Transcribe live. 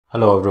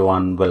Hello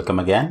everyone, welcome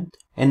again.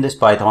 In this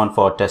Python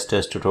for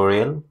Testers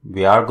tutorial,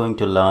 we are going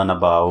to learn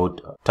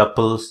about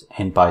tuples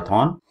in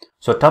Python.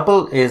 So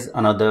tuple is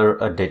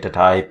another data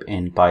type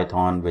in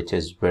Python which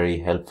is very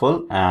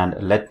helpful, and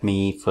let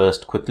me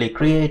first quickly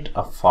create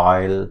a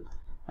file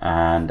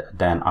and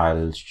then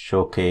I'll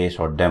showcase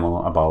or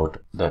demo about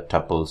the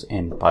tuples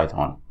in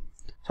Python.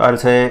 So I'll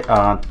say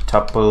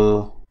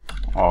tuple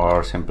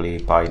or simply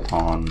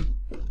Python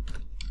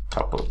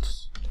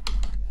tuples.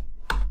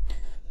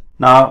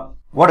 Now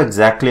what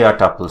exactly are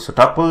tuples? So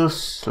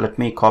tuples, let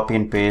me copy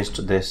and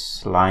paste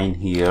this line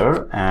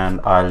here and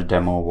I'll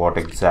demo what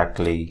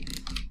exactly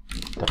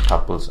the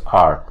tuples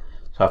are.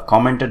 So I've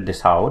commented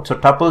this out. So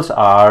tuples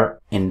are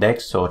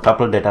indexed. So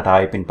tuple data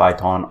type in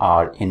Python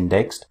are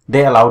indexed.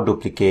 They allow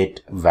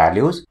duplicate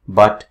values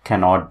but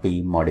cannot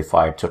be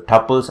modified. So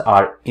tuples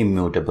are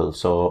immutable.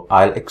 So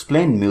I'll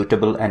explain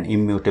mutable and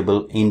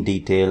immutable in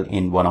detail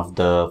in one of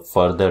the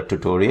further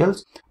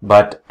tutorials.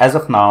 But as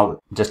of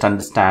now, just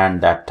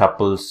understand that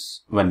tuples,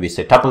 when we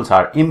say tuples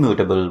are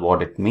immutable,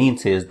 what it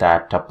means is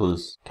that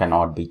tuples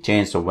cannot be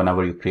changed. So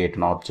whenever you create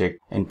an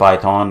object in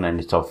Python and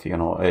it's of,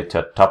 it's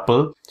a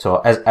tuple. So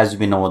as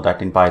we know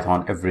that in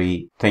Python,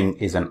 everything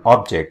is an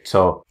object.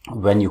 So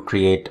when you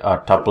create a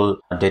tuple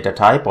data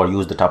type or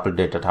use the tuple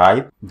data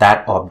type,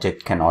 that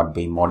object cannot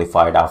be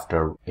modified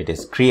after it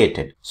is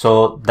created.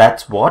 So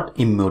that's what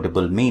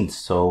immutable means.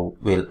 So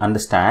we'll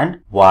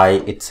understand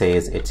why it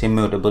says it's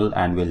immutable,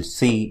 and we'll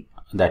see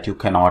that you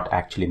cannot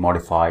actually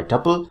modify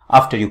tuple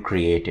after you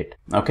create it.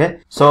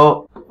 Okay,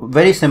 so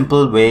very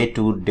simple way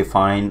to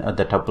define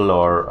the tuple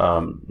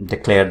or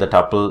declare the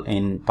tuple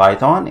in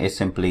Python is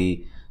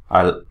simply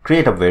I'll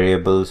create a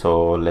variable.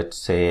 So let's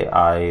say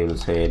I will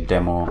say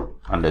demo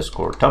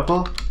underscore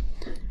tuple,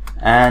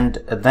 and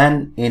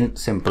then in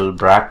simple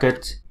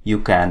brackets you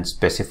can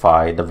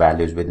specify the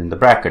values within the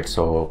bracket.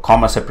 So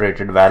comma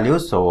separated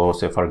values. So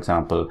say for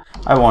example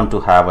I want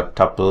to have a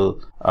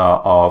tuple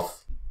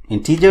of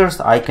integers.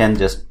 I can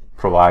just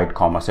provide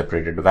comma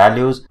separated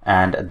values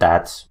and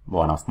that's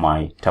one of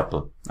my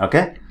tuple.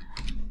 Okay,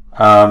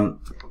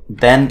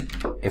 then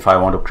if I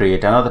want to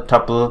create another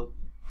tuple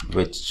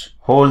which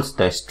holds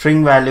the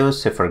string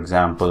values, say for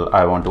example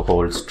I want to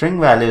hold string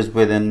values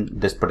within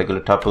this particular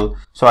tuple,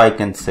 so I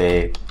can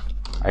say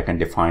I can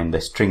define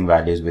the string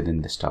values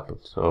within this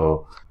tuple.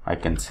 So I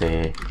can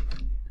say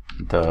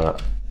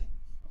the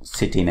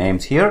city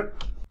names here.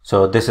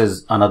 So this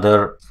is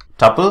another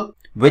tuple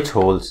which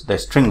holds the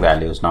string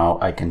values. Now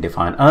I can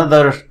define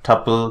another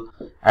tuple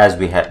as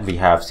we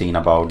have seen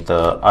about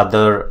the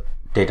other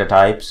data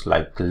types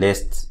like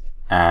lists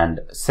and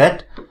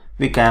set.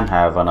 We can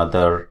have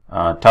another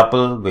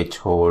tuple which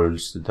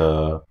holds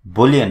the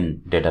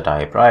Boolean data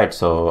type, right?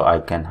 So I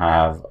can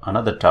have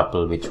another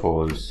tuple which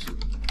holds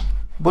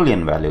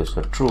Boolean values,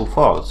 so true,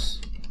 false.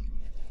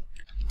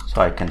 So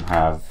I can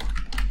have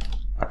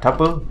a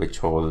tuple which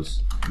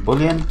holds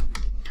Boolean,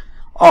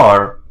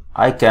 or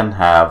I can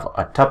have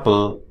a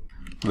tuple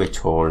which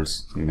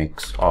holds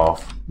mix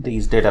of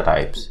these data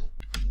types.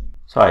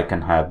 So I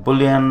can have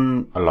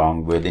Boolean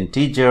along with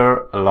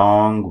integer,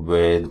 along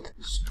with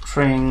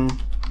string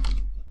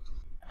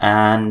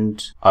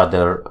and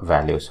other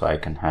values. So I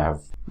can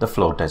have the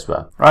float as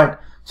well, right?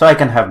 So I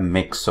can have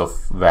mix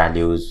of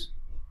values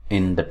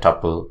in the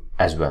tuple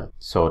as well.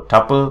 So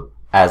tuple,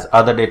 as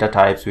other data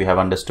types we have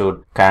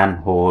understood, can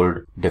hold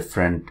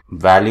different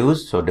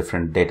values, so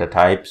different data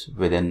types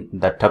within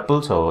the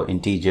tuple. So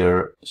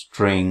integer,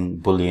 string,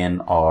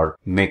 Boolean, or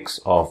mix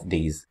of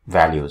these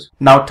values.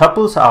 Now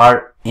tuples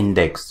are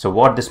indexed. So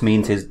what this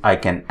means is I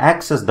can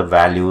access the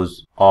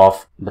values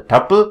of the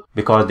tuple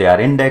because they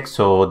are indexed.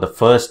 So the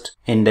first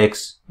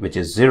index, which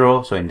is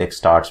 0, so index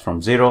starts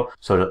from 0.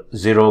 So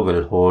 0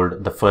 will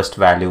hold the first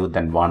value,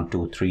 then 1,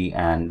 2, 3,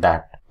 and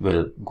that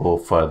will go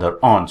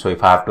further on. So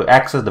if I have to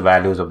access the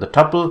values of the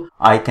tuple,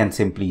 I can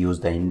simply use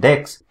the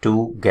index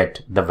to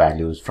get the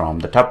values from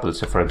the tuple.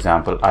 So for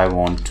example, I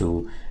want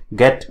to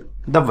get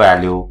the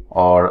value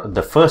or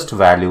the first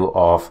value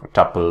of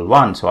tuple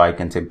 1. So I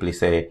can simply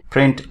say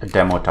print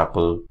demo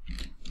tuple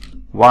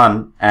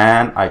 1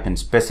 and I can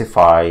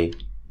specify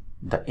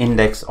the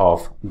index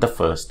of the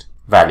first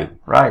value,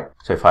 right?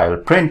 So if I will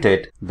print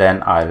it,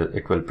 then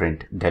it will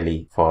print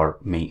Delhi for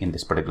me in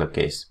this particular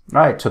case,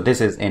 right? So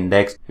this is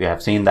indexed. We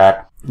have seen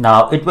that.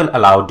 Now it will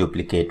allow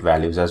duplicate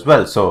values as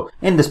well. So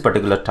in this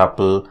particular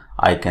tuple,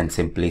 I can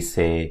simply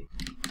say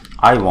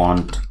I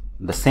want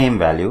the same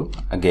value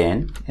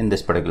again in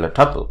this particular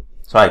tuple.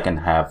 So I can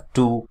have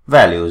two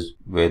values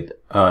with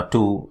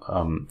two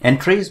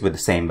entries with the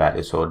same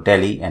value. So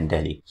Delhi and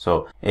Delhi.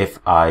 So if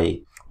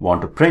I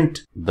want to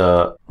print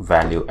the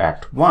value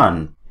at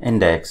 1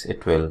 index,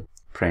 it will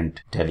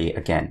print Delhi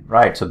again,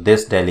 right? So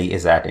this Delhi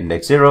is at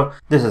index 0,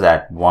 this is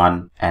at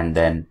 1, and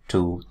then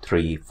 2,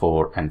 3,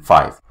 4, and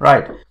 5,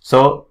 right?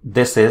 So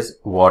this is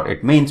what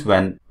it means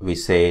when we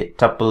say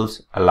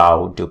tuples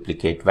allow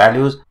duplicate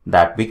values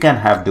that we can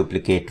have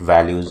duplicate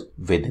values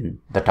within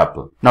the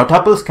tuple. Now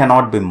tuples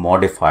cannot be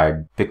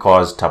modified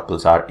because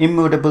tuples are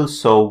immutable.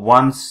 So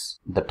once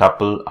the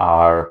tuple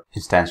are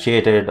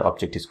instantiated,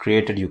 object is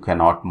created, you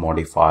cannot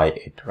modify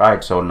it,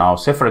 right? So now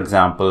say for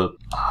example,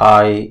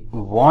 I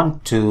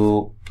want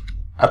to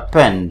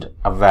append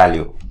a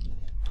value.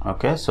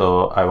 Okay,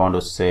 so I want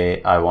to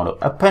say I want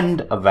to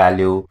append a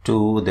value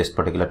to this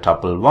particular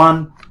tuple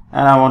 1,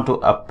 and I want to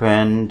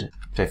append,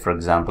 say for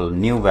example,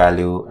 new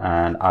value,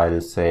 and I'll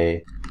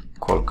say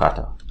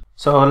Kolkata.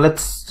 So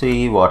let's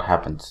see what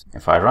happens.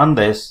 If I run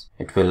this,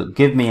 it will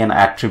give me an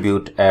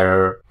attribute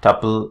error.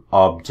 Tuple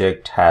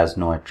object has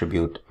no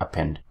attribute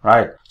append,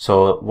 right?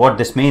 So what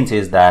this means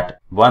is that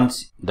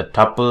once the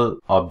tuple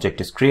object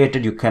is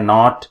created, you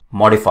cannot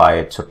modify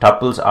it. So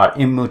tuples are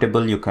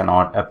immutable. You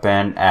cannot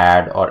append,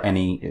 add, or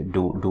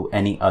do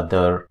any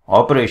other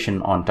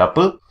operation on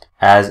tuple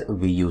as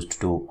we used to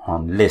do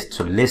on lists.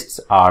 So lists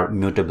are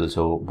mutable.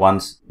 So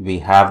once we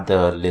have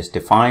the list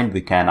defined,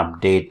 we can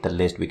update the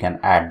list, we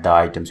can add the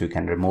items, we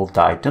can remove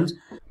the items.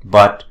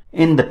 But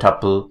in the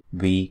tuple,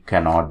 we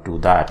cannot do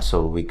that.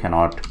 So we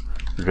cannot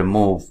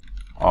remove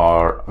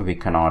or we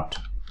cannot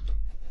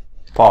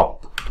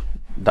pop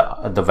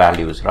the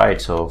values,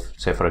 right? So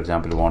say for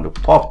example, we want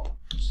to pop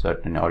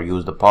certain or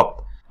use the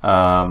pop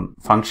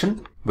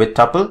function with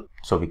tuple.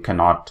 So we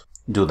cannot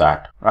do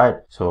that, right?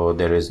 So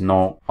there is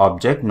no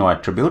object, no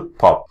attribute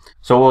pop.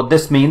 So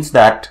this means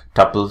that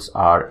tuples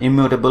are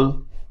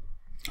immutable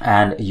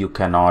and you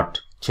cannot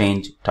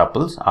change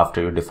tuples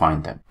after you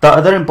define them. The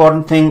other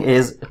important thing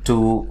is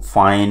to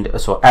find,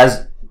 so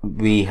as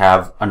we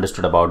have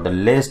understood about the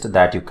list,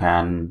 that you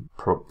can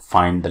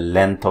find the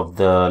length of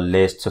the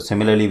list. So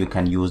similarly, we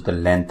can use the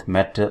length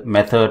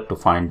method to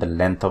find the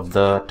length of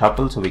the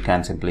tuple. So we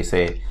can simply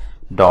say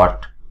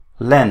dot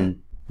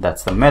length,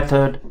 that's the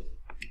method,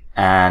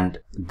 and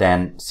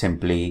then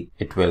simply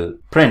it will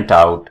print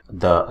out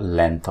the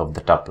length of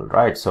the tuple,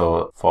 right?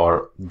 So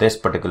for this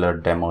particular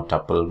demo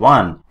tuple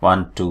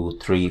 1, 2,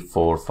 3,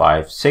 4,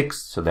 5,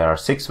 6. So there are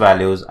 6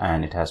 values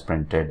and it has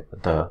printed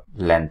the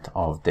length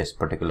of this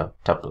particular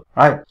tuple,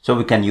 right? So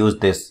we can use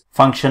this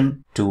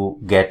function to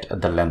get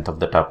the length of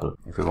the tuple.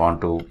 If you want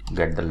to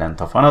get the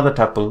length of another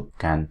tuple, you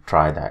can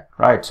try that,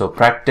 right? So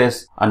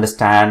practice,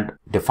 understand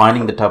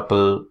defining the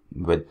tuple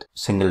with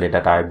single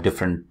data type,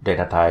 different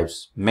data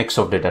types, mix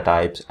of data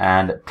types,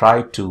 and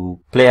try to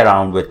play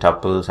around with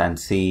tuples and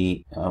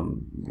see,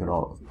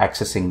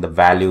 accessing the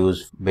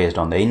values based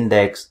on the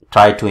index.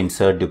 Try to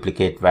insert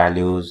duplicate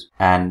values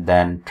and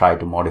then try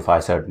to modify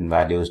certain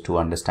values to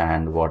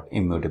understand what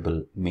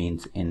immutable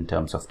means in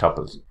terms of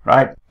tuples,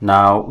 right?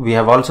 Now we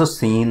have also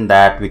seen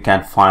that we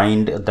can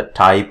find the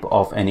type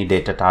of any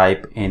data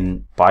type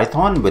in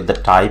Python with the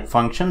type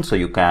function. So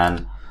you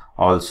can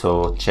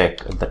also check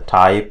the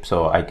type.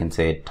 So I can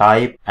say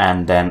type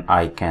and then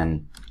I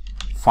can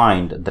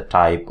find the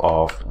type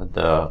of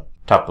the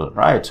tuple,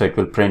 right? So it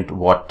will print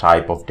what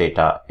type of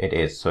data it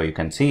is. So you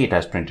can see it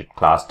has printed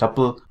class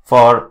tuple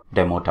for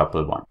demo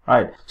tuple 1,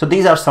 right? So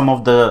these are some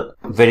of the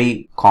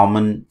very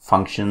common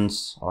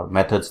functions or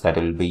methods that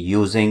we'll be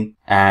using,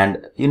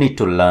 and you need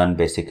to learn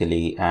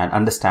basically and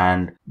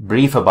understand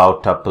brief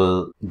about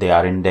tuple. They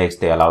are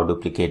indexed, they allow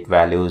duplicate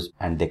values,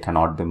 and they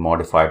cannot be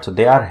modified. So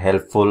they are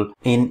helpful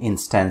in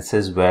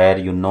instances where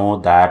you know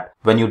that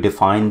when you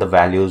define the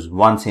values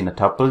once in a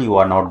tuple, you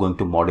are not going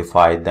to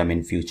modify them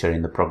in future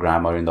in the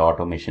program or in the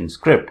automation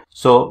script.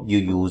 So you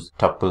use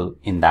tuple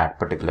in that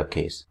particular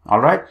case.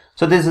 All right.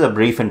 So this is a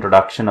brief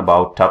introduction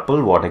about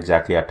tuple, what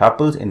exactly are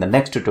tuples. In the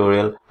next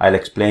tutorial, I'll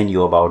explain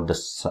you about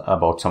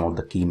some of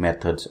the key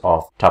methods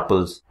of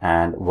tuples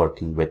and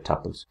working with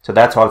tuples. So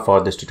that's all for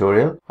this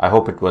tutorial. I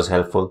hope it was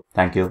helpful.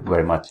 Thank you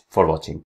very much for watching.